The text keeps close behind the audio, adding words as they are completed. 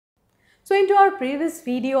So into our previous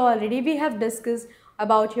video already we have discussed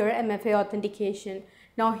about your MFA authentication.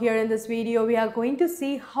 Now here in this video we are going to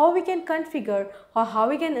see how we can configure or how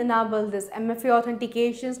we can enable this MFA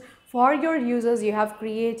authentications for your users you have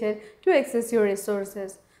created to access your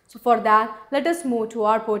resources. So for that, let us move to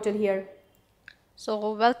our portal here.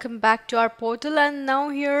 So welcome back to our portal, and now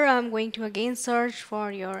here I'm going to again search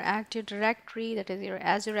for your Active Directory, that is your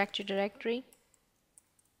Azure Active Directory.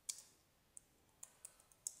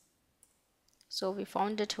 So we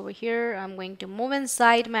found it over here. I'm going to move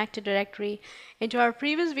inside my Active Directory. Into our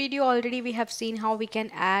previous video already we have seen how we can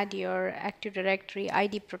add your Active Directory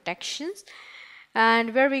ID protections,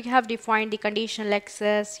 and where we have defined the conditional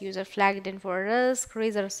access, user flagged in for risk,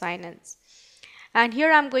 user sign-ins. And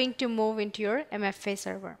here I'm going to move into your MFA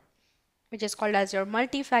server, which is called as your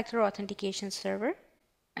multi-factor authentication server.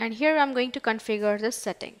 And here I'm going to configure the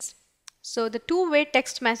settings. So the two-way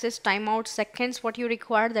text message timeout seconds, what you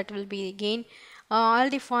require, that will be again,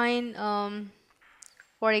 I'll define,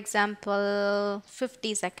 for example,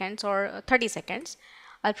 50 seconds or 30 seconds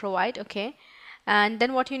I'll provide, okay. And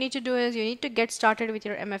then what you need to do is you need to get started with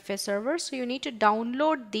your MFA server. So you need to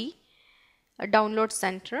download the download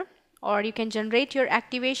center, or you can generate your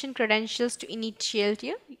activation credentials to initiate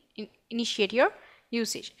your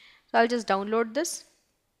usage. So I'll just download this.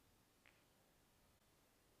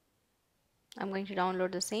 I'm going to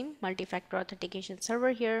download the same multi-factor authentication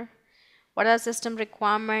server here. What are the system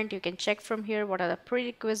requirement? You can check from here. What are the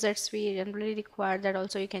prerequisites we generally require? That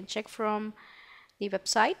also you can check from the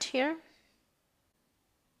website here. You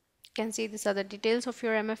can see these are the details of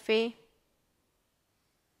your MFA.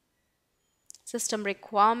 System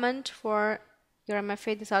requirement for your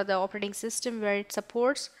MFA, these are the operating system where it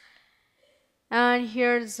supports, and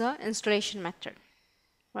here's the installation method,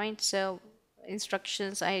 right? So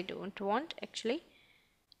instructions I don't want actually,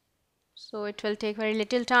 so it will take very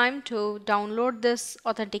little time to download this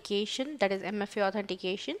authentication, that is MFA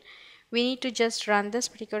authentication. We need to just run this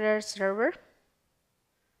particular server.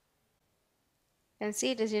 You can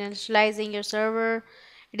see it is initializing your server,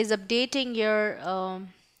 it is updating your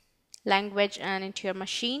language and into your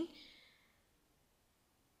machine.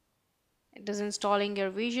 It is installing your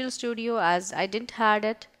Visual Studio as I didn't had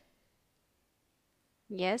it.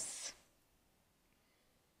 Yes.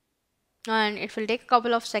 And it will take a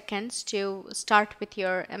couple of seconds to start with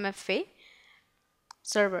your MFA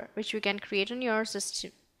server, which you can create on your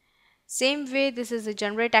system. Same way, this is a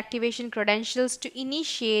generate activation credentials to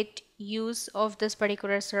initiate use of this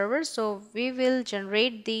particular server. So we will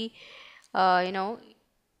generate the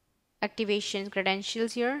activation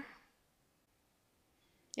credentials. Here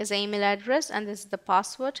is the email address and this is the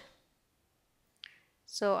password.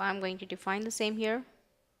 So I'm going to define the same here.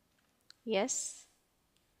 Yes.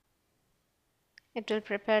 It will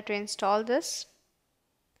prepare to install this.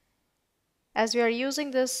 As we are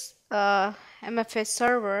using this MFA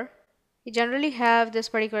server, you generally have this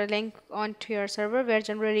particular link onto your server, where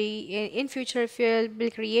generally in future if you'll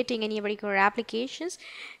be creating any particular applications,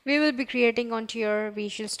 we will be creating onto your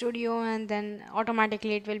Visual Studio, and then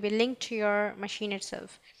automatically it will be linked to your machine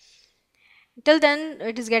itself. Till then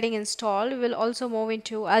it is getting installed. We will also move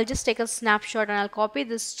into, I'll just take a snapshot and I'll copy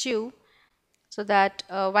this too, so that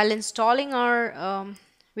while installing our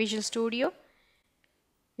Visual Studio,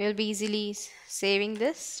 we'll be easily saving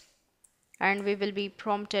this. And we will be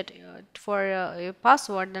prompted for a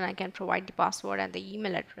password, then I can provide the password and the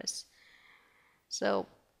email address. So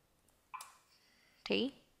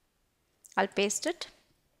I'll paste it.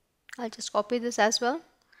 I'll just copy this as well.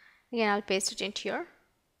 Again, I'll paste it into your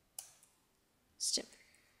system.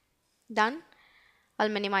 Done. I'll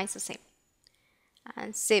minimize the same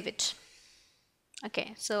and save it.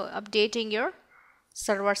 Okay, so updating your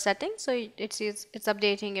server setting. So it's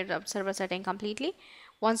updating your server setting completely.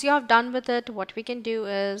 Once you have done with it, what we can do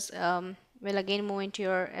is we'll again move into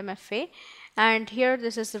your MFA, and here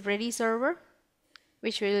this is the ready server,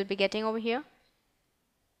 which we will be getting over here.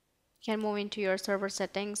 You can move into your server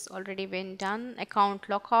settings, already been done. Account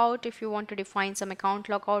lockout, if you want to define some account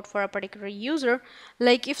lockout for a particular user,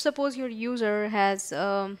 like if suppose your user has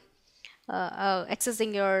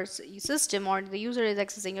accessing your system, or the user is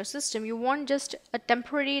accessing your system, you want just a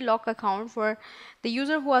temporary lock account for the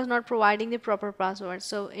user who is not providing the proper password.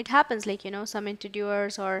 So it happens like some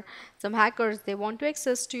intruders or some hackers, they want to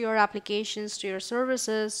access to your applications, to your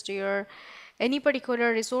services, to your any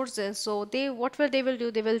particular resources. So they will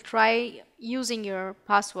do, they will try using your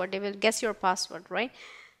password, they will guess your password, right?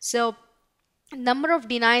 So number of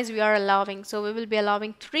denies we are allowing, so we will be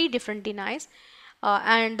allowing 3 different denies.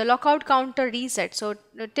 and the lockout counter reset. So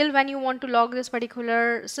till when you want to log this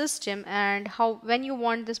particular system, and how when you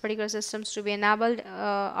want this particular systems to be enabled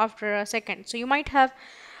after a second. So you might have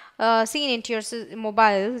seen into your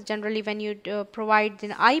mobile generally when you provide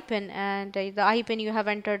an IPIN, and the IPIN you have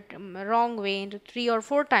entered wrong way into 3 or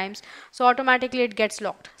 4 times, so automatically it gets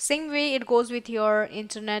locked. Same way it goes with your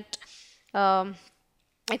internet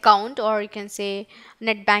account, or you can say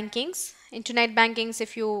net bankings. Internet bankings,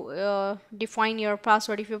 if you define your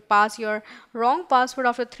password, if you pass your wrong password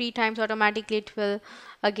after 3 times, automatically it will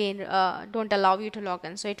again don't allow you to log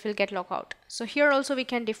in, so it will get locked out. So here also we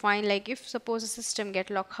can define, like if suppose a system get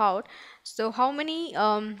locked out, so how many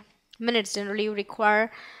minutes generally you require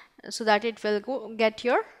so that it will go get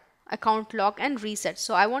your account lock and reset.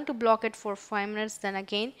 So I want to block it for 5 minutes, then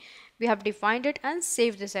again we have defined it and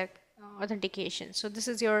save this authentication. So this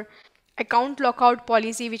is your account lockout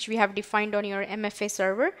policy which we have defined on your MFA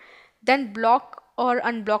server. Then block or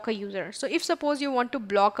unblock a user. So if suppose you want to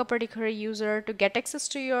block a particular user to get access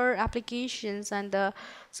to your applications and the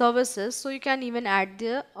services, so you can even add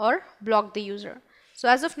the or block the user. So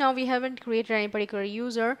as of now we haven't created any particular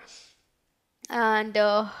user, and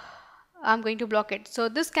I'm going to block it. So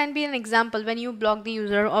this can be an example when you block the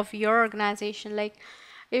user of your organization, like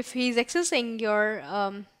if he's accessing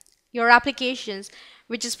your applications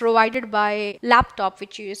which is provided by laptop,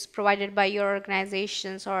 which is provided by your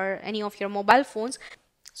organizations or any of your mobile phones,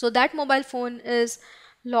 so that mobile phone is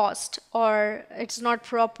lost or it's not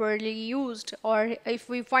properly used, or if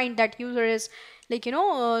we find that user is like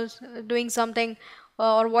doing something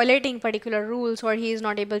or violating particular rules, or he is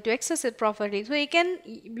not able to access it properly, so he can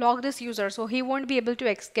block this user, so he won't be able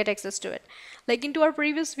to get access to it. Like into our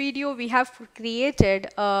previous video we have created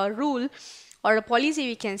a rule or a policy,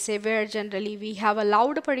 we can say, where generally we have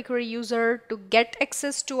allowed a particular user to get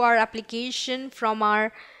access to our application from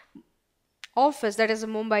our office, that is a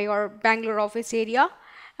Mumbai or Bangalore office area,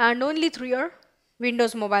 and only through your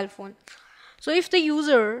Windows mobile phone. So if the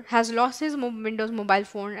user has lost his Windows mobile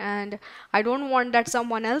phone and I don't want that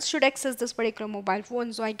someone else should access this particular mobile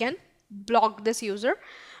phone, so I can block this user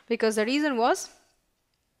because the reason was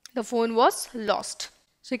the phone was lost.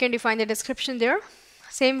 So you can define the description there.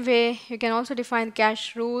 Same way you can also define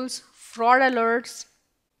cache rules, fraud alerts.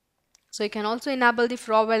 So you can also enable the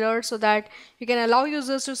fraud alerts so that you can allow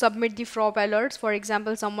users to submit the fraud alerts. For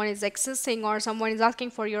example, someone is accessing or someone is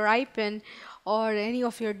asking for your IPIN or any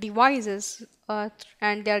of your devices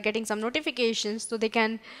and they are getting some notifications, so they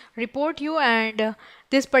can report you, and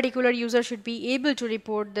this particular user should be able to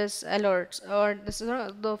report this alerts or this is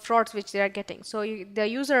the frauds which they are getting. So the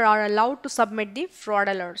user are allowed to submit the fraud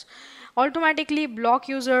alerts. Automatically block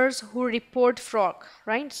users who report fraud,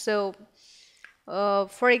 right? So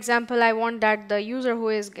for example, I want that the user who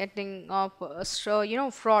is getting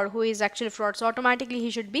fraud, who is actually fraud, so automatically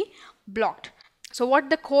he should be blocked. So what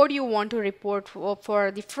the code you want to report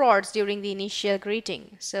for the frauds during the initial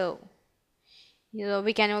greeting. So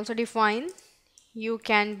we can also define you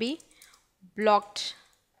can be blocked,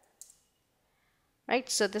 right?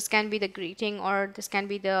 So this can be the greeting, or this can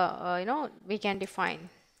be the we can define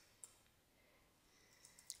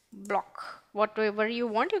block, whatever you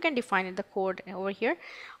want you can define in the code over here,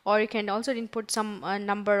 or you can also input some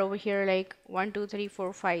number over here like 1 2 3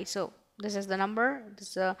 4 5. So this is the number, this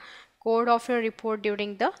is the code of your report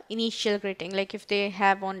during the initial greeting. Like if they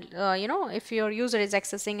have on if your user is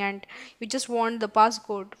accessing and you just want the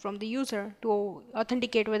passcode from the user to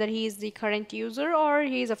authenticate whether he is the current user or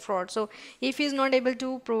he is a fraud. So if he is not able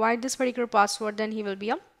to provide this particular password, then he will be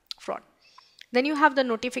a fraud. Then you have the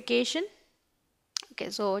notification. Okay,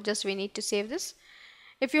 so just we need to save this.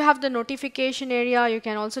 If you have the notification area, you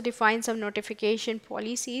can also define some notification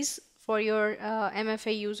policies for your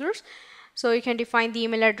MFA users. So you can define the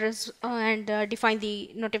email address and define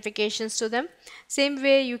the notifications to them. Same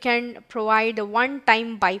way you can provide a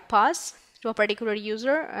one-time bypass to a particular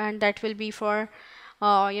user, and that will be for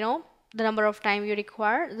the number of time you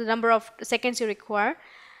require, the number of seconds you require.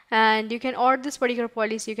 And you can order this particular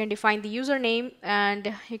policy, you can define the username,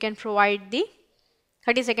 and you can provide the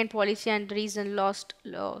 30-second policy and reason lost.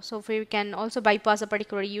 So we can also bypass a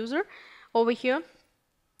particular user over here.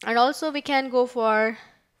 And also we can go for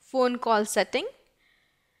phone call setting.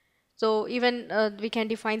 So even we can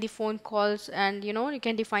define the phone calls, and you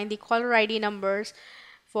can define the caller ID numbers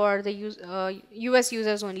for the US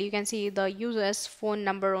users only. You can see the US phone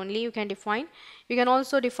number only you can define. You can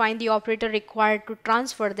also define the operator required to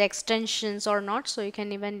transfer the extensions or not, so you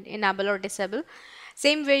can even enable or disable.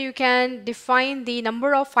 Same way you can define the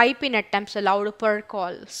number of IP attempts allowed per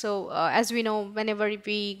call. So as we know, whenever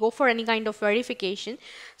we go for any kind of verification,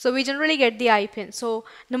 so we generally get the IPIN. So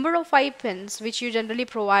number of IPINs which you generally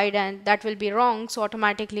provide and that will be wrong, so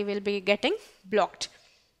automatically will be getting blocked.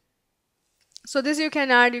 So this you can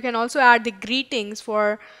add. You can also add the greetings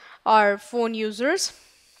for our phone users.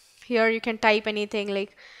 Here you can type anything,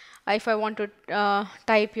 like if I want to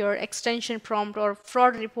type your extension prompt or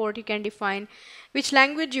fraud report, you can define which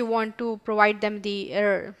language you want to provide them the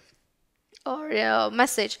error or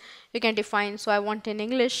message. You can define, so I want in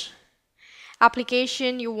English.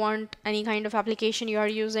 Application, you want any kind of application you are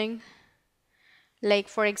using, like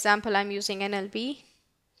for example I'm using NLP.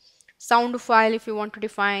 Sound file, if you want to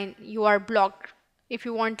define you are blocked, if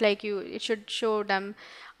you want like it should show them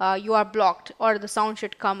you are blocked, or the sound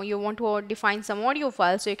should come. You want to define some audio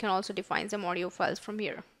files, so you can also define some audio files from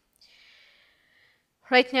here.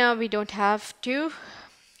 Right now we don't have to.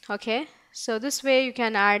 Okay, so this way you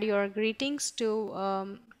can add your greetings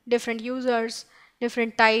to different users,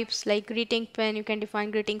 different types, like greeting pin you can define,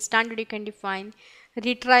 greeting standard you can define,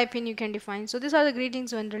 retry pin you can define. So these are the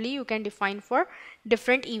greetings generally you can define for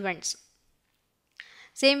different events.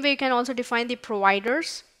 Same way you can also define the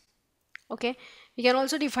providers. Okay, we can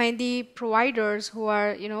also define the providers who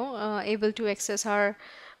are able to access our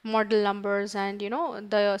model numbers and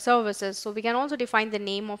the services. So we can also define the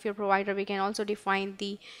name of your provider. We can also define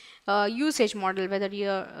the usage model, whether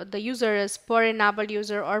the user is per enabled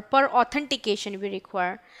user or per authentication we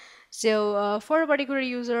require. So for a particular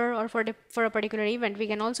user or for a particular event, we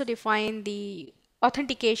can also define the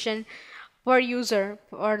authentication per user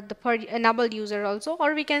or the per enabled user also,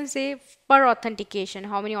 or we can say per authentication,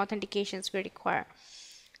 how many authentications we require.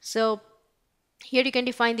 So here you can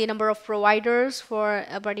define the number of providers for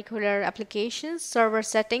a particular application. Server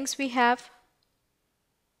settings we have.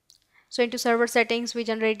 So into server settings, we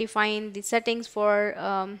generally define the settings for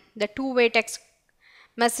the two-way text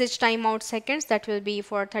message timeout seconds, that will be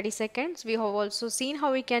for 30 seconds. We have also seen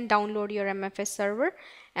how we can download your MFA server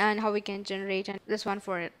and how we can generate this one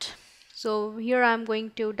for it. So here I'm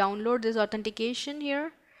going to download this authentication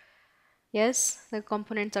here. Yes, the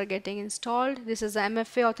components are getting installed. This is the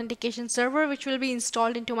MFA authentication server which will be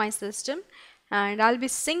installed into my system, and I'll be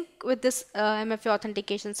synced with this MFA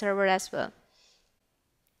authentication server as well.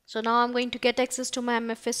 So now I'm going to get access to my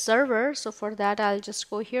MFA server. So for that I'll just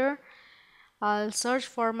go here. I'll search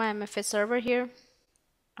for my MFA server here,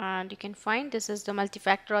 and you can find this is the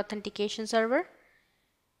multi-factor authentication server.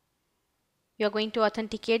 You're going to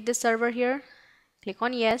authenticate this server here. Click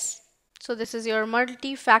on yes. So this is your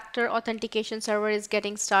multi-factor authentication server is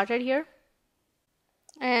getting started here.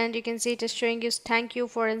 And you can see it is showing you thank you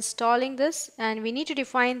for installing this, and we need to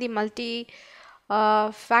define the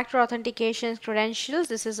multi-factor authentication credentials.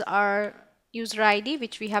 This is our user ID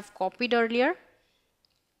which we have copied earlier.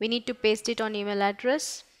 We need to paste it on email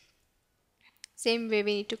address. Same way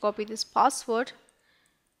we need to copy this password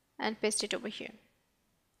and paste it over here.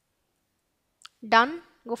 Done.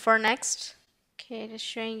 Go for next. Okay, it is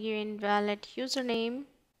showing you invalid username.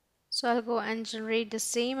 So I'll go and generate the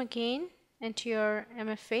same again into your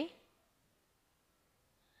MFA.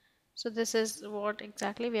 So this is what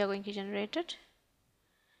exactly we are going to generate it.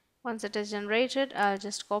 Once it is generated, I'll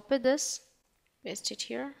just copy this, paste it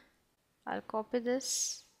here. I'll copy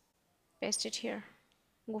this, paste it here.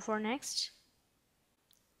 Go for next.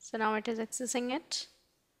 So now it is accessing it.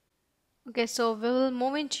 Okay, so we'll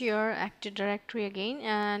move into your Active Directory again,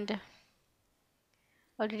 and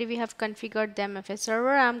already we have configured the MFA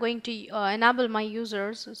server. I'm going to enable my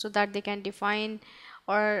users so that they can define,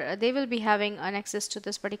 or they will be having an access to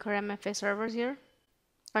this particular MFA servers here.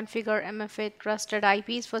 Configure MFA Trusted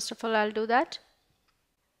IPS. First of all, I'll do that.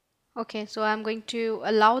 Okay, so I'm going to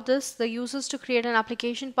allow the users to create an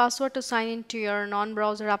application password to sign into your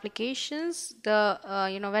non-browser applications. The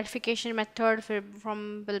verification method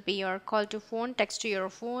will be your call to phone, text to your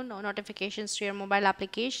phone, or notifications to your mobile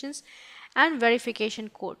applications, and verification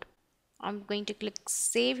code. I'm going to click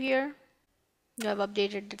save here. You have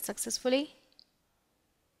updated it successfully.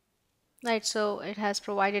 Right, so it has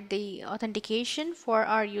provided the authentication for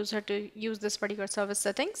our user to use this particular service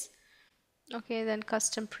settings. Okay, then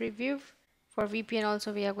custom preview. For VPN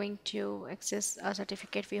also we are going to access a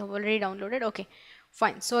certificate we have already downloaded. Okay,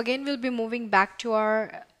 fine. So again we'll be moving back to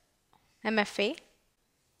our MFA.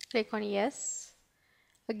 Click on yes.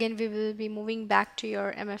 Again we will be moving back to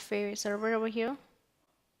your MFA server over here.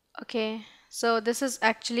 Okay, so this is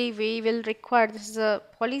actually we will require, this is a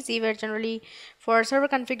policy where generally for server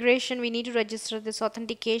configuration we need to register this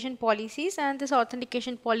authentication policies, and this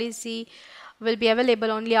authentication policy will be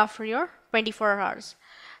available only after your 24 hours.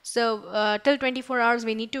 So till 24 hours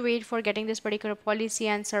we need to wait for getting this particular policy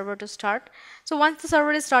and server to start. So once the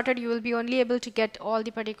server is started, you will be only able to get all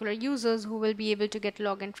the particular users who will be able to get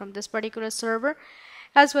login from this particular server,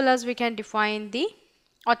 as well as we can define the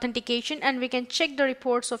authentication, and we can check the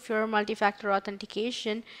reports of your multi-factor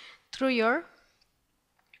authentication through your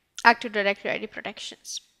Active Directory ID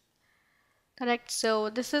protections. Correct. So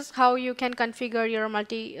this is how you can configure your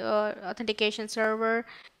multi authentication server.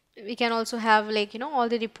 We can also have, like, all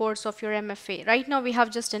the reports of your MFA. Right now we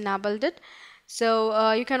have just enabled it.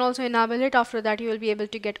 So you can also enable it. After that, you will be able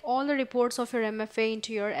to get all the reports of your MFA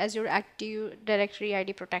into your Azure Active Directory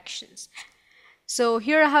ID protections. So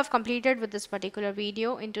here I have completed with this particular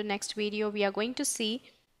video. Into next video, we are going to see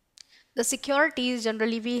the securities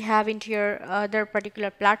generally we have into your other particular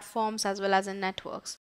platforms as well as in networks.